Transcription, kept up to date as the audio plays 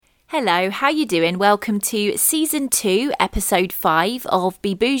Hello, how you doing? Welcome to Season 2, Episode 5 of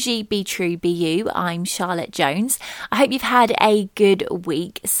Be Bougie, Be True, Be You. I'm Charlotte Jones. I hope you've had a good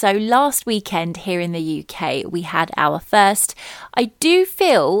week. So last weekend here in the UK, we had our first. I do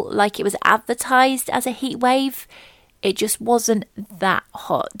feel like it was advertised as a heat wave. It just wasn't that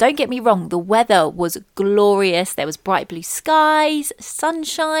hot. Don't get me wrong, the weather was glorious. There was bright blue skies,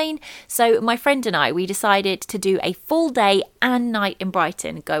 sunshine. So my friend and I, we decided to do a full day and night in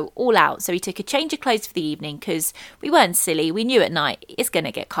Brighton, go all out. So we took a change of clothes for the evening because we weren't silly. We knew at night it's going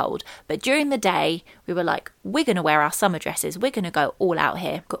to get cold. But during the day, we were like, we're going to wear our summer dresses. We're going to go all out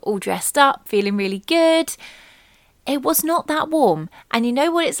here. Got all dressed up, feeling really good. It was not that warm, and you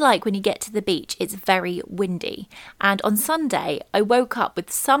know what it's like when you get to the beach, it's very windy. And on Sunday, I woke up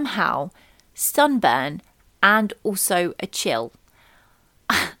with somehow sunburn and also a chill.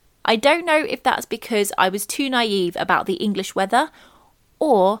 I don't know if that's because I was too naive about the English weather,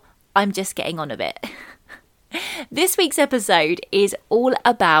 or I'm just getting on a bit. This week's episode is all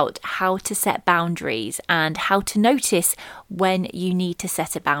about how to set boundaries and how to notice when you need to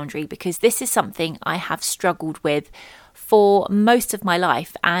set a boundary, because this is something I have struggled with for most of my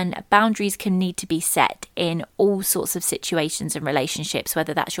life, and boundaries can need to be set in all sorts of situations and relationships,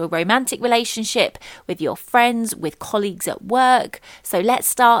 whether that's your romantic relationship, with your friends, with colleagues at work. So let's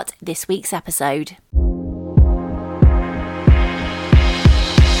start this week's episode.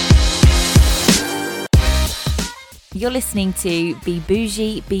 You're listening to Be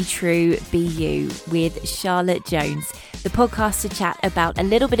Bougie, Be True, Be You with Charlotte Jones, the podcast to chat about a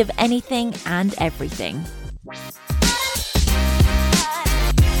little bit of anything and everything.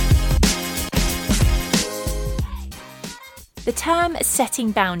 The term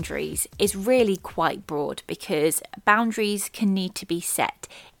setting boundaries is really quite broad because boundaries can need to be set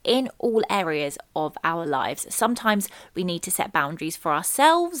in all areas of our lives. Sometimes we need to set boundaries for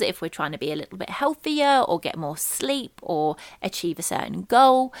ourselves if we're trying to be a little bit healthier or get more sleep or achieve a certain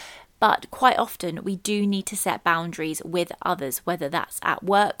goal. But quite often we do need to set boundaries with others, whether that's at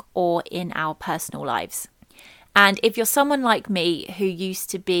work or in our personal lives. And if you're someone like me who used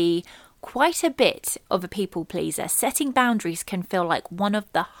to be quite a bit of a people pleaser, setting boundaries can feel like one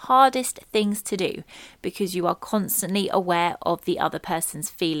of the hardest things to do because you are constantly aware of the other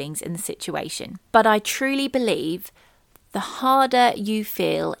person's feelings in the situation. But I truly believe the harder you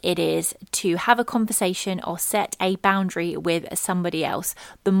feel it is to have a conversation or set a boundary with somebody else,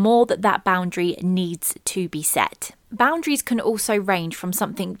 the more that boundary needs to be set. Boundaries can also range from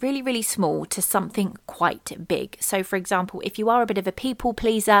something really, really small to something quite big. So, for example, if you are a bit of a people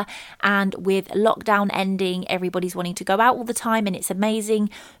pleaser and with lockdown ending, everybody's wanting to go out all the time and it's amazing,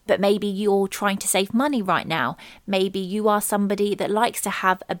 but maybe you're trying to save money right now. Maybe you are somebody that likes to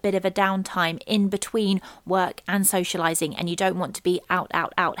have a bit of a downtime in between work and socializing and you don't want to be out.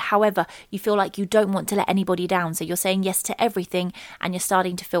 However, you feel like you don't want to let anybody down. So you're saying yes to everything and you're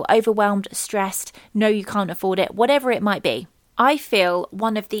starting to feel overwhelmed, stressed, no, you can't afford it, whatever it might be. I feel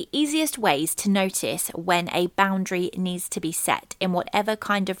one of the easiest ways to notice when a boundary needs to be set in whatever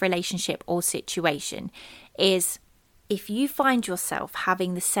kind of relationship or situation is if you find yourself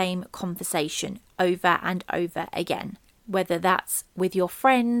having the same conversation over and over again, whether that's with your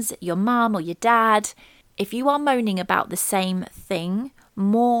friends, your mum or your dad. If you are moaning about the same thing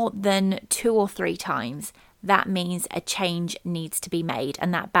more than 2 or 3 times, that means a change needs to be made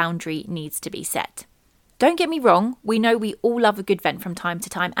and that boundary needs to be set. Don't get me wrong, we know we all love a good vent from time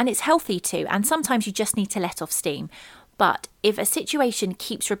to time and it's healthy too, and sometimes you just need to let off steam. But if a situation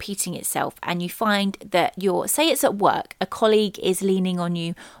keeps repeating itself and you find that say it's at work, a colleague is leaning on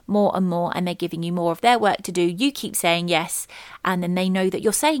you more and more and they're giving you more of their work to do, you keep saying yes, and then they know that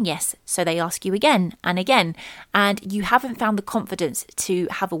you're saying yes, so they ask you again and again, and you haven't found the confidence to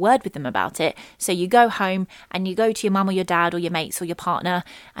have a word with them about it. So you go home and you go to your mum or your dad or your mates or your partner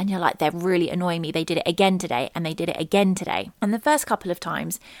and you're like, they're really annoying me, they did it again today and they did it again today. And the first couple of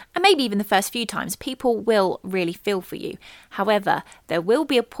times, and maybe even the first few times, people will really feel for you. However, there will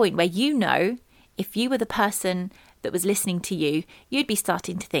be a point where if you were the person that was listening to you, you'd be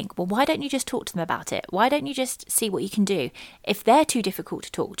starting to think, well, why don't you just talk to them about it? Why don't you just see what you can do? If they're too difficult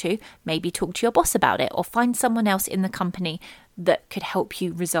to talk to, maybe talk to your boss about it or find someone else in the company that could help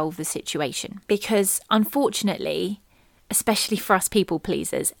you resolve the situation. Because unfortunately, especially for us people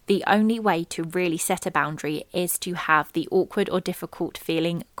pleasers, the only way to really set a boundary is to have the awkward or difficult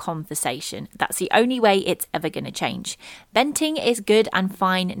feeling conversation. That's the only way it's ever going to change. Venting is good and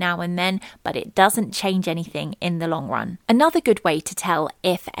fine now and then, but it doesn't change anything in the long run. Another good way to tell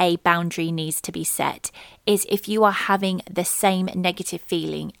if a boundary needs to be set is if you are having the same negative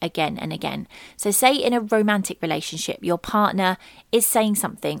feeling again and again. So say in a romantic relationship, your partner is saying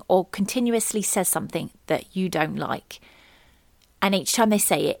something or continuously says something that you don't like. And each time they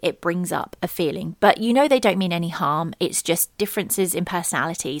say it, it brings up a feeling. But you know they don't mean any harm. It's just differences in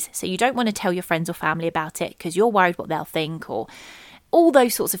personalities. So you don't want to tell your friends or family about it because you're worried what they'll think, or all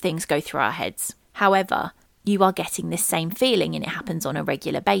those sorts of things go through our heads. However, you are getting this same feeling and it happens on a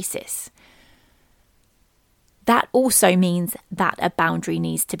regular basis. That also means that a boundary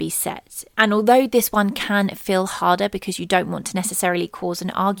needs to be set. And although this one can feel harder because you don't want to necessarily cause an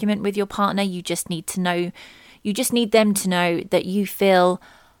argument with your partner, you just need them to know that you feel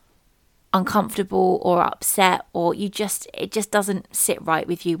uncomfortable or upset, or it just doesn't sit right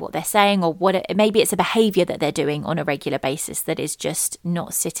with you what they're saying, or maybe it's a behavior that they're doing on a regular basis that is just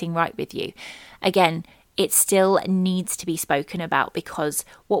not sitting right with you. Again, it still needs to be spoken about, because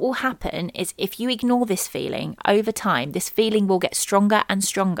what will happen is if you ignore this feeling over time, this feeling will get stronger and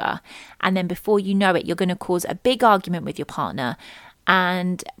stronger. And then before you know it, you're going to cause a big argument with your partner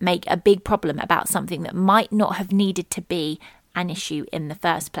and make a big problem about something that might not have needed to be an issue in the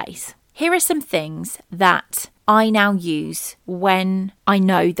first place. Here are some things that I now use when I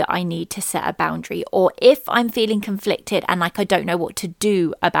know that I need to set a boundary, or if I'm feeling conflicted and like I don't know what to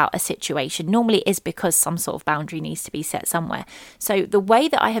do about a situation. Normally it is because some sort of boundary needs to be set somewhere. So the way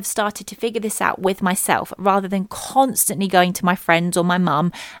that I have started to figure this out with myself, rather than constantly going to my friends or my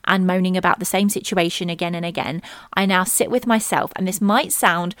mum and moaning about the same situation again and again, I now sit with myself. And this might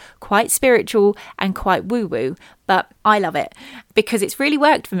sound quite spiritual and quite woo-woo, but I love it because it's really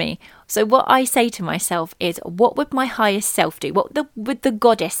worked for me. So what I say to myself is, what would my highest self do? What would the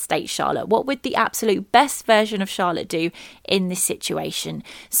goddess state Charlotte? What would the absolute best version of Charlotte do in this situation?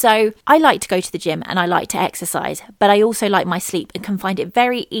 So I like to go to the gym and I like to exercise, but I also like my sleep and can find it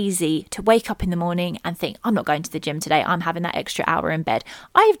very easy to wake up in the morning and think, I'm not going to the gym today. I'm having that extra hour in bed.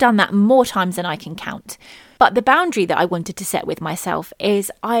 I've done that more times than I can count. But the boundary that I wanted to set with myself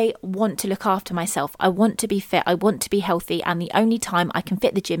is I want to look after myself. I want to be fit. I want to be healthy. And the only time I can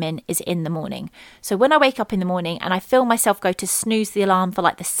fit the gym in is in the morning. So when I wake up in the morning and I feel myself go to snooze the alarm for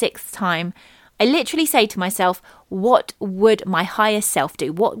like the 6th time, I literally say to myself, what would my higher self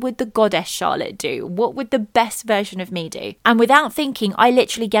do? What would the goddess Charlotte do? What would the best version of me do? And without thinking, I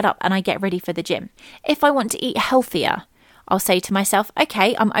literally get up and I get ready for the gym. If I want to eat healthier, I'll say to myself,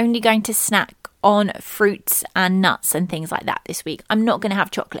 okay, I'm only going to snack on fruits and nuts and things like that this week. I'm not going to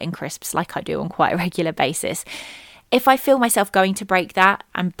have chocolate and crisps like I do on quite a regular basis. If I feel myself going to break that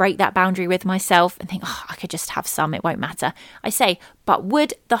boundary with myself and think, I could just have some, it won't matter, I say, but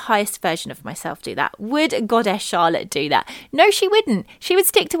would the highest version of myself do that? Would Goddess Charlotte do that? No, she wouldn't. She would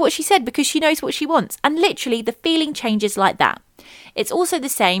stick to what she said because she knows what she wants. And literally the feeling changes like that. It's also the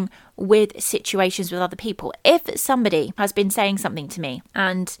same with situations with other people. If somebody has been saying something to me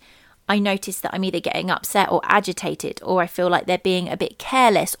and I notice that I'm either getting upset or agitated, or I feel like they're being a bit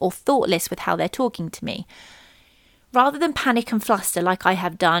careless or thoughtless with how they're talking to me, rather than panic and fluster like I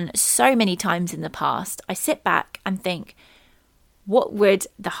have done so many times in the past, I sit back and think, what would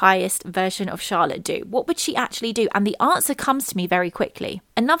the highest version of Charlotte do? What would she actually do? And the answer comes to me very quickly.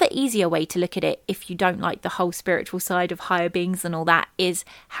 Another easier way to look at it, if you don't like the whole spiritual side of higher beings and all that, is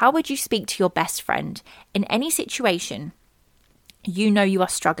how would you speak to your best friend in any situation you know you are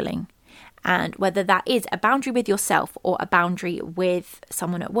struggling? And whether that is a boundary with yourself or a boundary with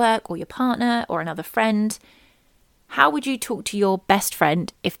someone at work or your partner or another friend, how would you talk to your best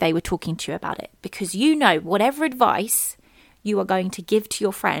friend if they were talking to you about it? Because you know whatever advice you are going to give to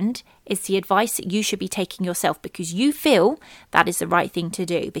your friend is the advice that you should be taking yourself, because you feel that is the right thing to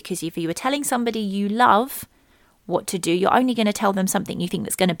do. Because if you were telling somebody you love what to do, you're only going to tell them something you think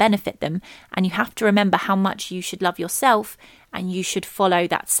that's going to benefit them. And you have to remember how much you should love yourself, and you should follow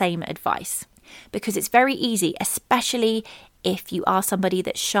that same advice. Because it's very easy, especially if you are somebody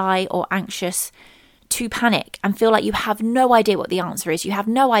that's shy or anxious, to panic and feel like you have no idea what the answer is. You have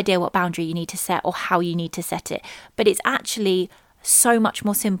no idea what boundary you need to set or how you need to set it. But it's actually so much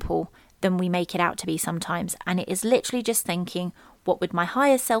more simple than we make it out to be sometimes. And it is literally just thinking, what would my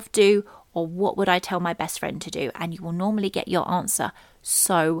higher self do? Or what would I tell my best friend to do? And you will normally get your answer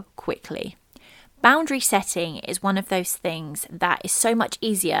so quickly. Boundary setting is one of those things that is so much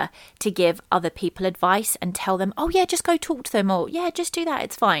easier to give other people advice and tell them, oh yeah, just go talk to them, or yeah, just do that,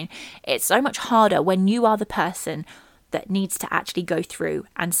 it's fine. It's so much harder when you are the person that needs to actually go through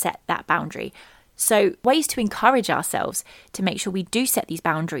and set that boundary. So ways to encourage ourselves to make sure we do set these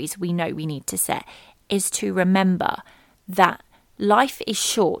boundaries we know we need to set is to remember that life is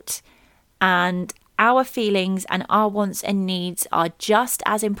short and our feelings and our wants and needs are just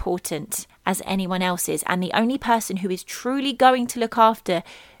as important as anyone else's. And the only person who is truly going to look after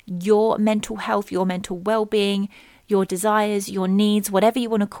your mental health, your mental well-being, your desires, your needs, whatever you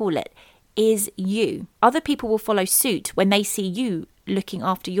want to call it, is you. Other people will follow suit when they see you looking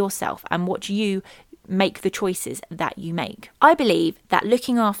after yourself and watch you make the choices that you make. I believe that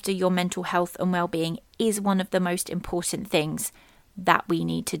looking after your mental health and well-being is one of the most important things that we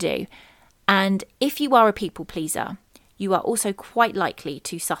need to do. And if you are a people pleaser, you are also quite likely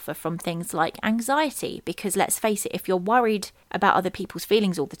to suffer from things like anxiety, because let's face it, if you're worried about other people's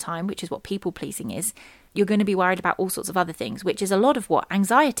feelings all the time, which is what people pleasing is, you're going to be worried about all sorts of other things, which is a lot of what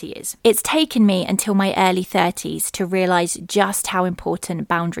anxiety is. It's taken me until my early 30s to realise just how important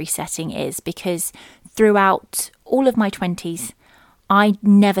boundary setting is, because throughout all of my 20s, I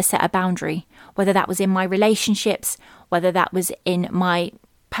never set a boundary, whether that was in my relationships, whether that was in my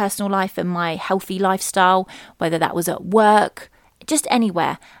personal life and my healthy lifestyle, whether that was at work, just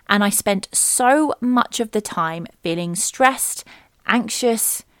anywhere. And I spent so much of the time feeling stressed,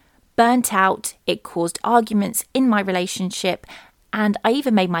 anxious, burnt out. It caused arguments in my relationship, and I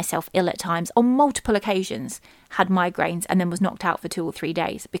even made myself ill at times on multiple occasions, had migraines, and then was knocked out for 2 or 3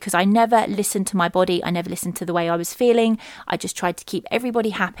 days because I never listened to my body. I never listened to the way I was feeling. I just tried to keep everybody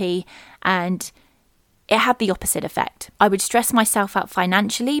happy, and it had the opposite effect. I would stress myself out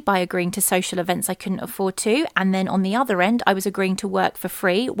financially by agreeing to social events I couldn't afford to. And then on the other end, I was agreeing to work for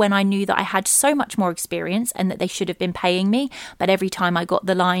free when I knew that I had so much more experience and that they should have been paying me. But every time I got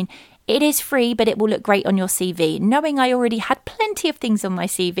the line, "It is free, but it will look great on your CV," knowing I already had plenty of things on my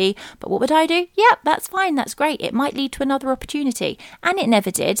CV. But what would I do? Yep, that's fine. That's great. It might lead to another opportunity. And it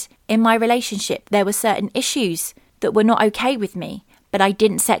never did. In my relationship, there were certain issues that were not okay with me, but I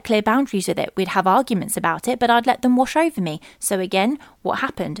didn't set clear boundaries with it. We'd have arguments about it, but I'd let them wash over me. So again, what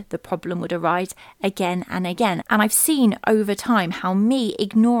happened? The problem would arise again and again. And I've seen over time how me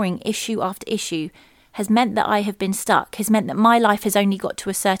ignoring issue after issue has meant that I have been stuck, has meant that my life has only got to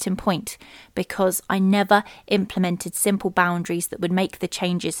a certain point because I never implemented simple boundaries that would make the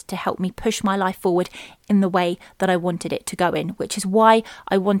changes to help me push my life forward in the way that I wanted it to go in, which is why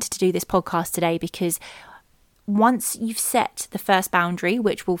I wanted to do this podcast today, because once you've set the first boundary,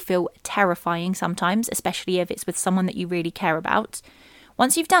 which will feel terrifying sometimes, especially if it's with someone that you really care about,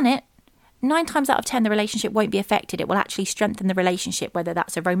 once you've done it, 9 times out of 10, the relationship won't be affected. It will actually strengthen the relationship, whether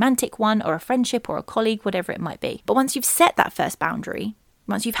that's a romantic one or a friendship or a colleague, whatever it might be. But once you've set that first boundary,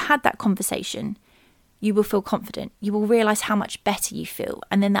 once you've had that conversation, you will feel confident. You will realise how much better you feel.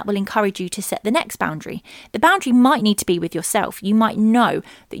 And then that will encourage you to set the next boundary. The boundary might need to be with yourself. You might know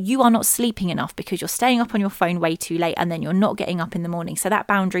that you are not sleeping enough because you're staying up on your phone way too late and then you're not getting up in the morning. So that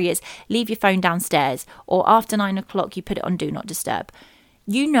boundary is leave your phone downstairs, or after 9 o'clock, you put it on Do Not Disturb.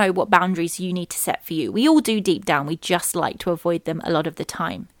 You know what boundaries you need to set for you. We all do deep down. We just like to avoid them a lot of the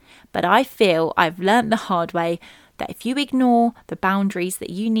time. But I feel I've learnt the hard way that if you ignore the boundaries that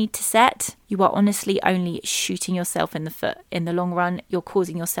you need to set, you are honestly only shooting yourself in the foot. In the long run, you're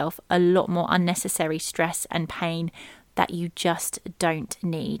causing yourself a lot more unnecessary stress and pain that you just don't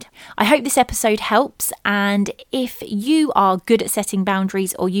need. I hope this episode helps, and if you are good at setting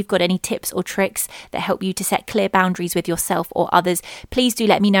boundaries, or you've got any tips or tricks that help you to set clear boundaries with yourself or others, please do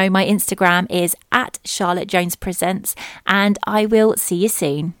let me know. My Instagram is @CharlotteJonesPresents, and I will see you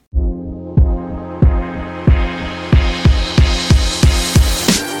soon.